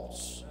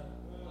false.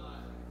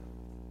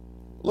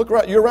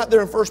 You're right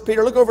there in 1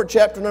 Peter. Look over at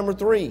chapter number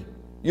 3.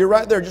 You're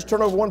right there. Just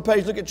turn over one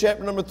page. Look at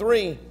chapter number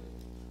 3.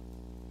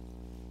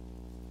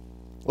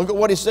 Look at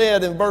what he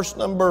said in verse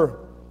number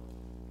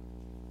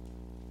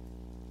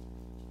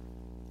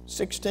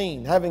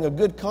 16. Having a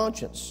good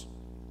conscience,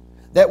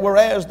 that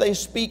whereas they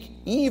speak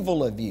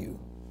evil of you,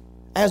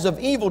 as of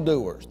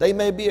evildoers, they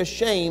may be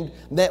ashamed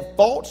that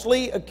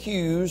falsely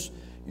accuse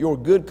your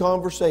good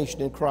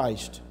conversation in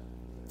Christ.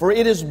 For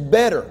it is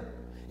better,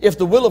 if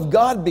the will of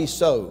God be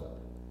so,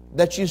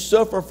 that you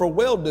suffer for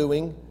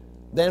well-doing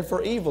than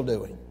for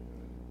evil-doing.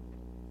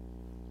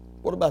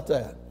 What about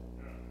that?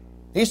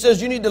 He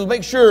says you need to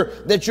make sure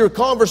that your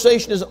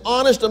conversation is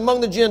honest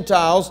among the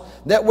Gentiles,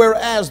 that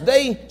whereas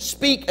they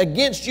speak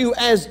against you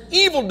as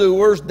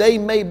evildoers, they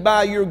may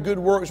by your good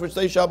works, which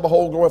they shall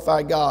behold,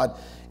 glorify God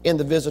in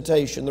the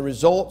visitation. The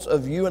results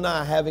of you and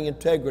I having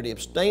integrity,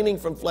 abstaining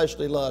from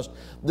fleshly lust,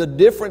 the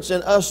difference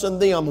in us and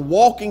them,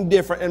 walking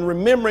different and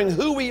remembering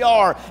who we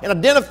are and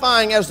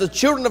identifying as the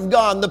children of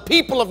God and the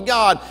people of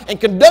God and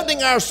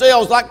conducting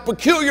ourselves like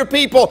peculiar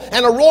people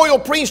and a royal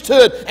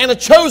priesthood and a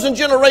chosen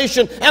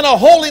generation and a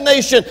holy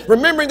nation,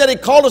 remembering that He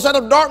called us out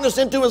of darkness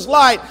into His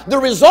light. The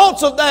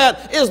results of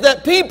that is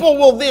that people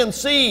will then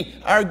see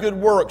our good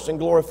works and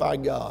glorify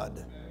God.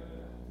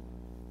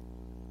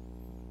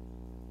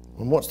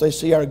 And once they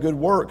see our good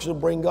works, it'll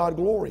bring God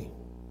glory.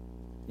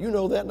 You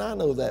know that and I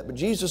know that. But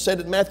Jesus said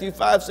in Matthew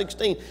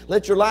 5:16,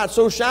 let your light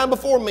so shine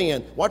before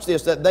men, watch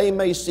this, that they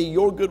may see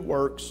your good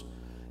works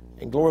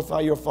and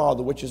glorify your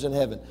Father which is in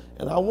heaven.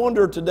 And I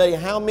wonder today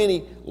how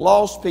many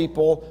lost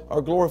people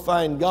are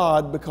glorifying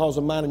God because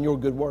of mine and your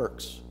good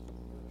works.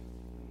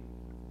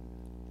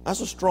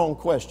 That's a strong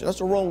question.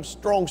 That's a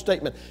strong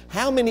statement.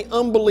 How many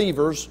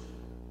unbelievers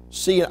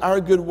see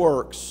our good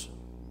works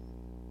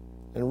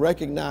and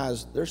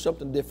recognize there's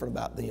something different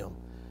about them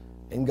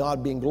and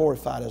God being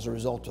glorified as a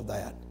result of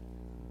that?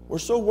 We're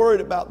so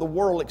worried about the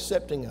world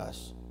accepting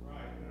us.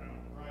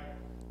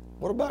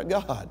 What about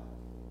God?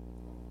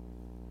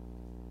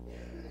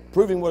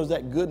 Proving what is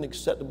that good and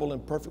acceptable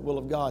and perfect will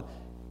of God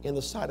in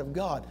the sight of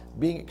God,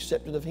 being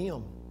accepted of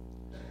Him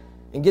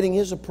and getting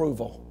His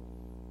approval.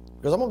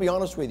 Because I'm going to be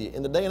honest with you,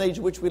 in the day and age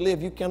in which we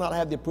live, you cannot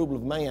have the approval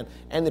of man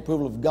and the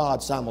approval of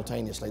God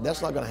simultaneously.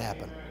 That's not going to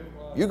happen.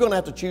 You're going to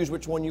have to choose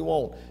which one you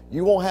want.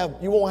 You won't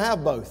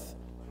have both.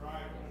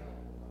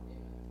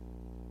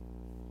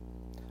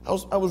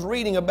 I was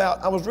reading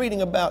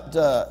about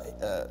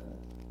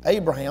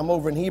Abraham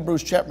over in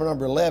Hebrews chapter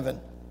number 11.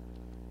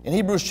 In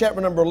Hebrews chapter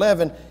number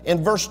 11,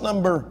 in verse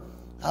number,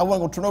 I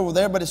wasn't going to turn over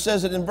there, but it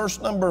says it in verse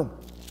number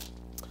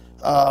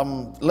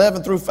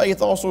 11, through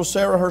faith also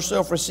Sarah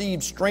herself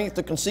received strength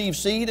to conceive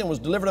seed and was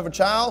delivered of a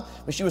child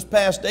when she was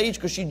past age,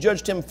 because she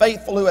judged him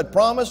faithful who had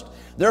promised.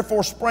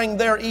 Therefore sprang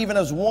there even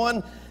as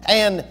one,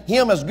 and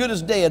him as good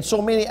as dead,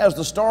 so many as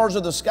the stars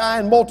of the sky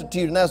in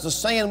multitude, and as the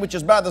sand which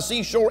is by the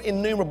seashore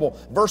innumerable.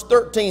 Verse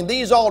 13,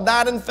 these all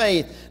died in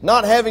faith,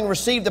 not having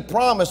received the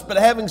promise, but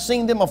having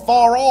seen them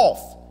afar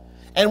off,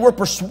 and were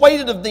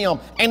persuaded of them,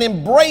 and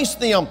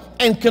embraced them,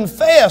 and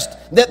confessed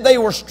that they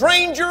were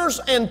strangers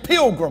and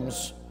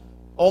pilgrims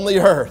on the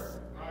earth.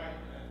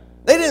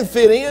 They didn't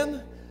fit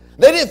in.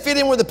 They didn't fit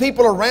in with the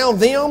people around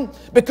them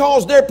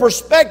because their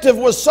perspective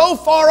was so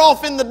far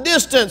off in the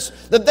distance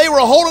that they were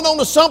holding on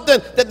to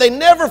something that they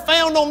never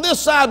found on this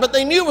side, but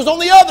they knew it was on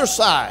the other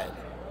side.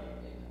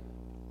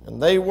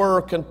 And they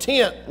were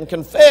content and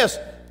confessed,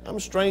 I'm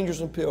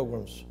strangers and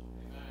pilgrims.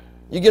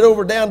 You get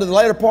over down to the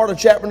later part of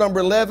chapter number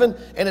 11,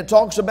 and it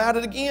talks about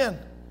it again.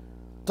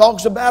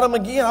 Talks about them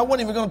again. I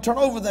wasn't even going to turn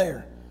over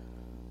there.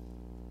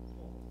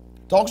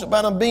 Talks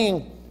about them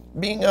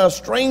being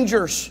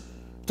strangers.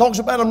 Talks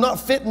about them not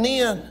fitting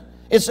in.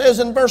 It says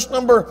in verse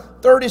number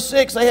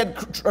 36, they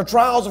had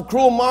trials of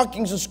cruel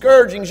mockings and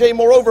scourgings, yea,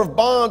 moreover of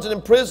bonds and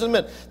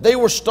imprisonment. They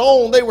were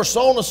stoned, they were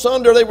sawn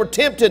asunder, they were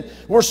tempted,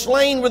 were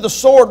slain with the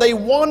sword. They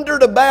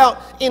wandered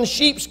about in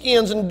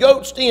sheepskins and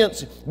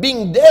goatskins,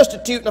 being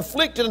destitute and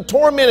afflicted and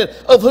tormented,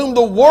 of whom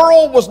the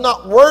world was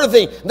not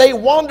worthy. They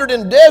wandered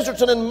in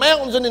deserts and in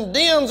mountains and in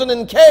dens and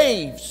in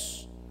caves.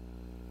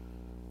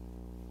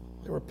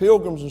 They were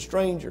pilgrims and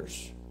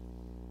strangers.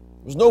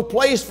 There was no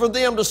place for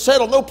them to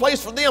settle, no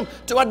place for them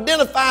to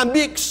identify and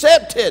be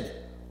accepted.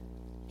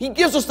 He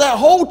gives us that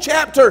whole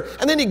chapter,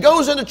 and then he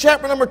goes into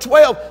chapter number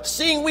 12,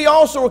 seeing we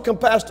also are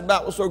compassed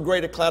about with so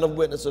great a cloud of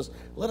witnesses.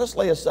 Let us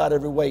lay aside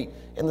every weight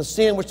and the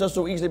sin which does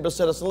so easily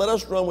beset us, and let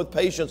us run with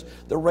patience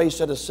the race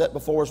that is set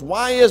before us.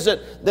 Why is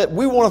it that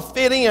we want to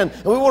fit in,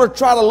 and we want to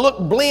try to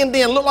blend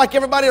in, look like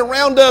everybody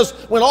around us,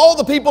 when all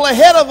the people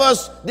ahead of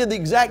us did the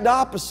exact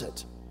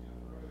opposite?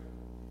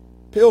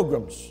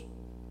 Pilgrims,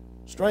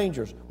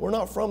 strangers. We're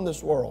not from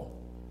this world.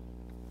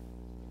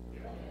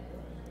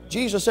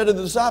 Jesus said to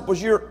the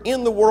disciples, you're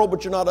in the world,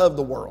 but you're not of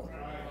the world.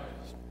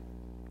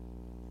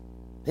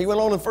 He went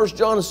on in 1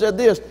 John and said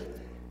this.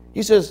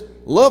 He says,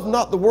 love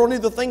not the world,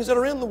 neither the things that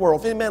are in the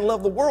world. If any man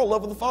love the world,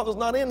 love of the Father is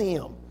not in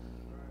him.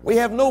 We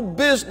have no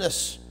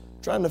business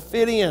trying to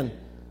fit in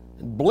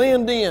and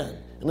blend in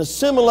and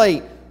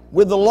assimilate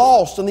with the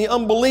lost and the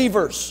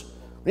unbelievers.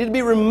 We need to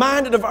be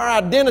reminded of our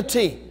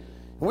identity.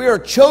 We are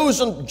a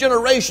chosen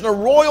generation, a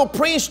royal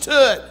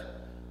priesthood.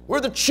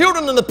 We're the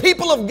children and the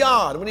people of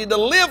God. We need to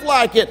live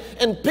like it.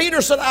 And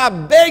Peter said, I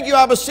beg you,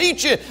 I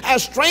beseech you,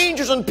 as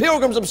strangers and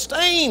pilgrims,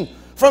 abstain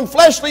from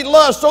fleshly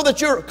lust, so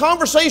that your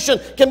conversation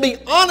can be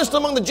honest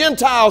among the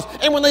Gentiles.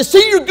 And when they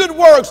see your good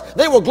works,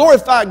 they will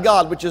glorify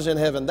God which is in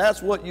heaven.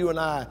 That's what you and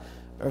I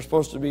are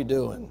supposed to be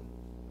doing.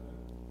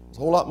 There's a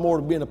whole lot more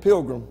to being a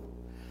pilgrim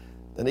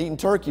than eating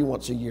turkey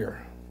once a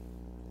year.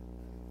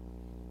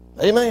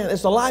 Amen.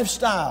 It's a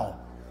lifestyle.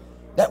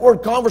 That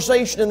word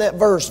conversation in that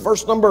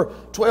verse number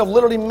 12,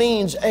 literally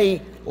means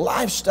a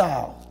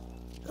lifestyle.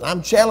 And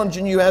I'm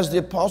challenging you as the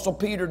Apostle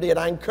Peter did.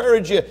 I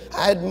encourage you,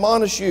 I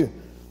admonish you.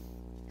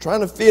 Trying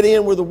to fit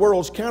in with the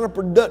world is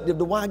counterproductive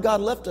to why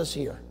God left us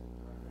here.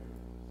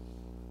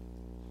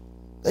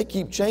 They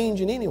keep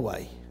changing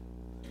anyway.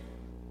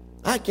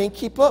 I can't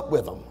keep up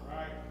with them.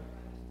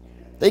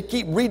 They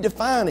keep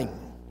redefining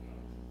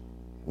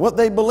what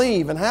they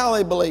believe and how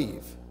they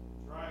believe.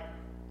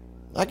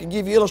 I could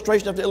give you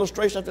illustration after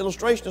illustration after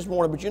illustration this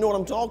morning, but you know what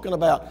I'm talking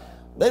about.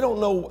 They don't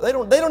know. They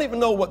don't even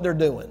know what they're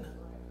doing.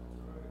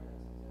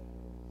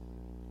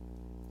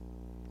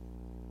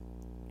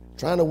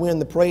 Trying to win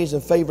the praise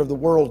and favor of the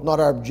world is not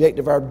our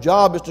objective. Our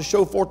job is to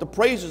show forth the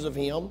praises of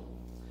Him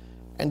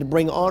and to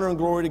bring honor and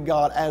glory to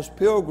God as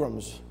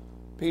pilgrims.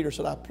 Peter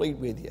said, I plead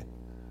with you.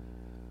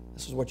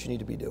 This is what you need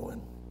to be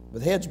doing.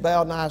 With heads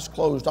bowed and eyes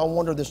closed, I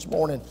wonder this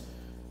morning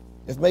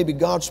if maybe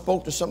God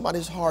spoke to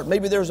somebody's heart.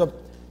 Maybe there's an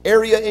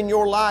area in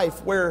your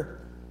life where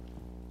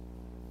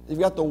you've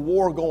got the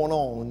war going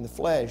on in the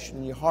flesh,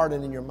 in your heart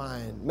and in your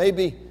mind.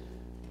 Maybe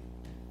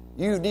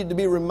you need to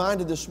be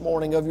reminded this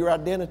morning of your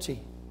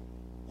identity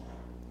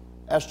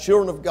as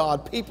children of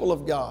God, people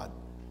of God.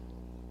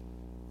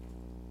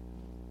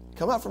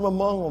 Come out from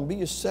among them, be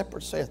ye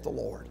separate, saith the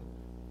Lord.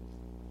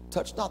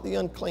 Touch not the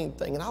unclean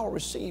thing, and I will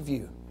receive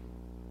you.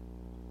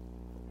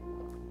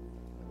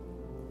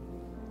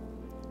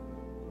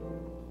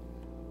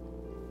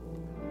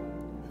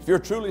 If you're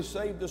truly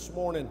saved this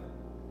morning,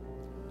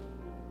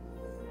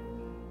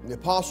 the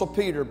Apostle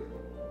Peter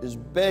is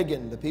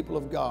begging the people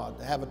of God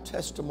to have a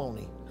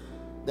testimony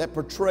that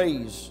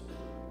portrays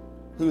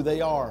who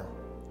they are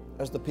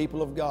as the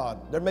people of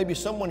God. There may be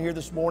someone here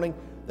this morning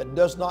that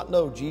does not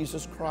know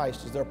Jesus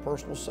Christ as their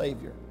personal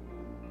Savior.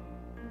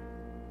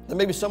 There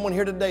may be someone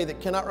here today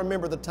that cannot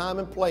remember the time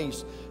and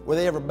place where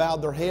they ever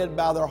bowed their head,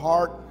 bowed their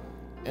heart,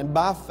 and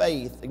by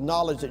faith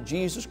acknowledged that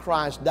Jesus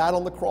Christ died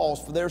on the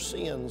cross for their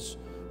sins,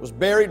 was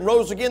buried and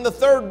rose again the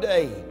third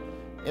day.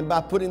 And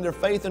by putting their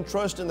faith and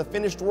trust in the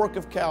finished work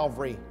of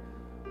Calvary,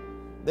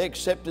 they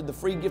accepted the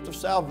free gift of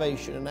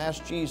salvation and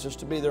asked Jesus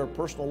to be their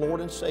personal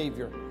Lord and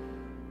Savior.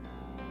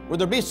 Would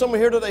there be someone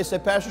here today that say,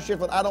 Pastor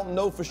Shiflett, I don't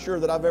know for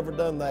sure that I've ever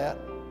done that.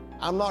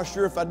 I'm not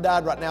sure if I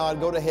died right now I'd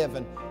go to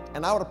heaven.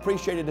 And I would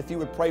appreciate it if you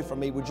would pray for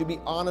me. Would you be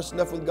honest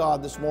enough with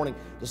God this morning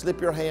to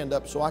slip your hand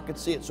up so I could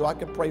see it, so I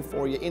could pray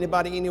for you?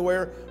 Anybody,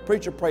 anywhere?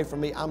 Preacher, pray for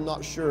me. I'm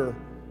not sure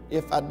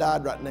if I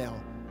died right now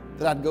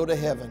that I'd go to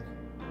heaven.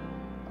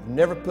 I've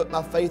never put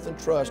my faith and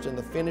trust in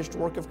the finished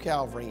work of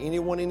Calvary.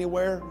 Anyone,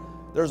 anywhere?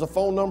 There's a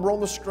phone number on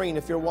the screen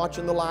if you're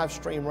watching the live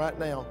stream right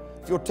now.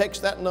 If you'll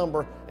text that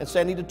number and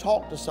say, I need to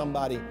talk to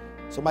somebody,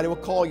 somebody will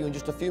call you in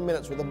just a few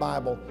minutes with the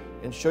Bible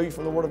and show you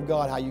from the Word of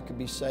God how you can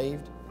be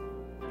saved.